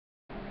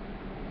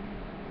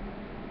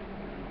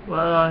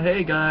Well,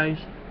 hey guys.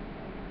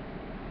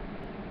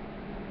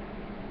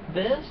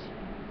 This,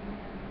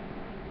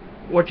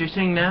 what you're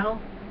seeing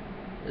now,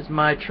 is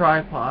my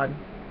tripod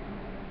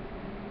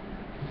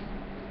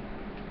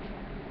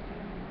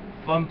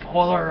from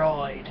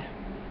Polaroid.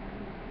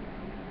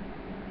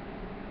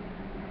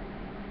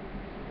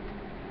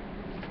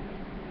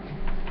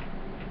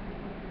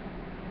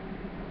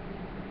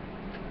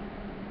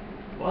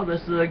 Well,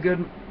 this is a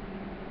good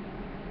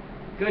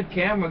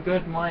camera,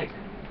 good mic.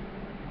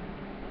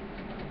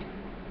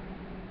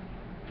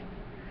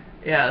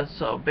 Yeah,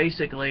 so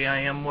basically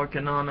I am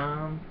working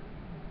on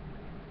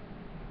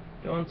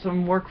doing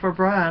some work for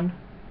Brad.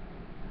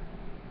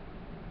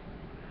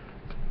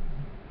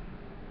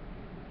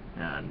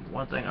 And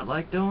one thing I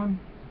like doing,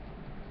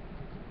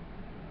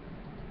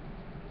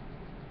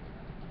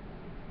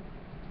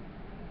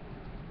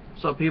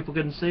 so people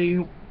can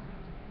see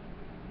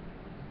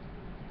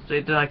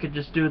that I could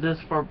just do this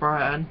for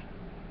Brad,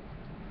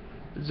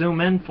 zoom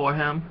in for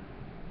him,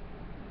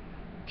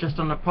 just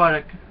on the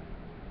product,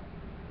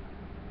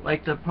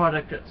 like the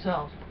product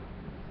itself.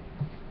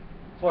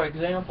 For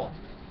example,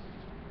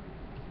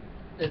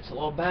 it's a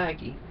little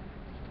baggy.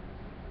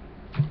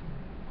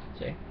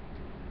 See?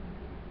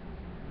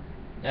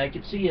 Now you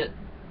can see it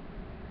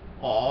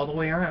all the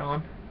way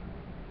around.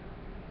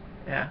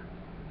 Yeah.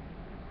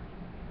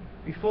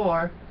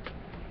 Before,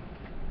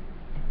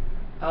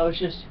 I was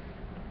just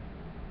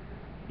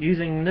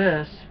using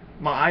this,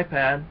 my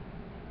iPad,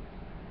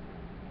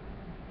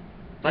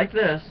 like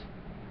this,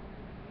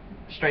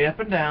 straight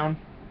up and down,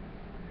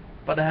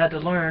 but I had to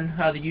learn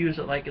how to use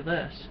it like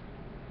this.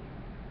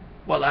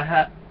 Well, I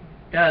had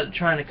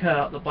trying to cut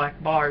out the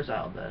black bars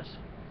out of this.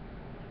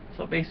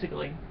 So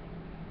basically,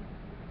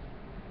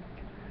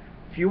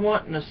 if you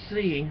want to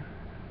see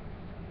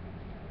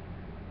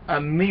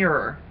a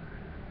mirror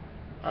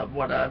of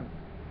what I'm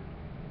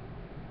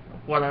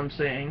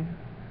seeing,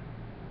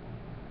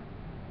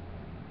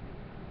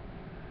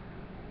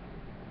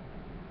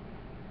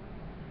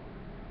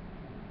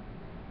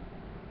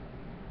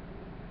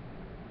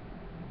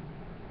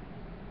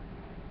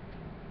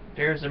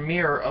 there's a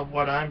mirror of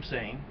what I'm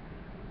seeing.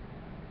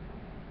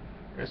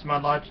 There's my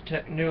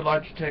new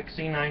Logitech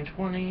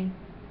C920.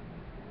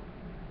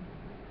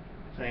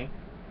 See?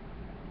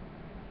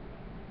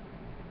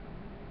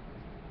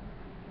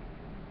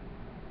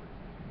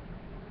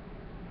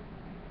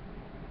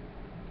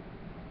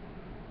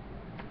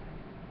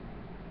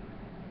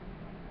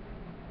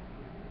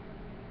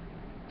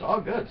 It's all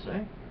good,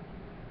 see?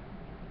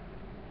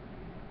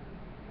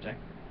 See?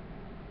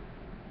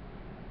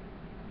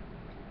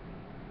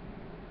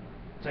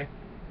 See?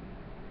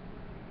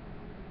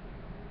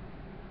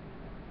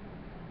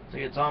 See,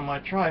 it's on my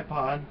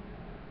tripod.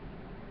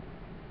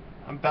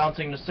 I'm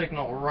bouncing the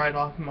signal right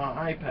off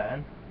my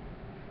iPad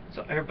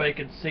so everybody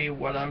can see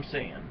what I'm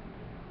seeing.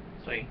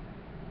 See?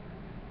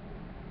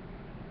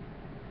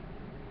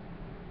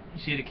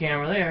 You see the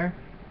camera there?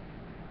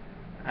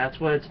 That's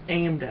what it's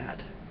aimed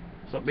at.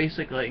 So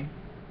basically,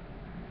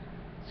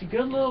 it's a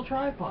good little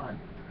tripod.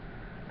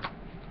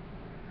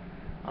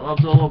 I love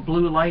the little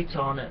blue lights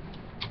on it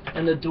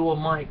and the dual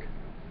mic.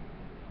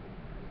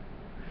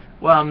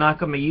 Well, I'm not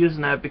going to be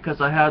using that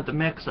because I have the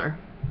mixer.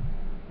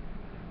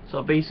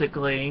 So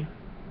basically,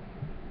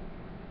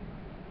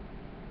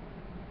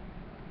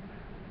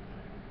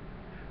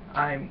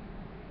 I'm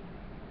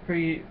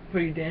pretty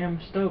damn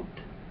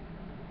stoked.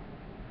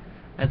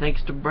 And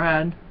thanks to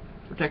Brad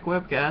for Tech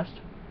Webcast.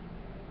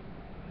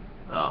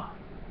 Oh,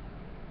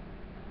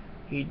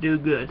 he do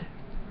good.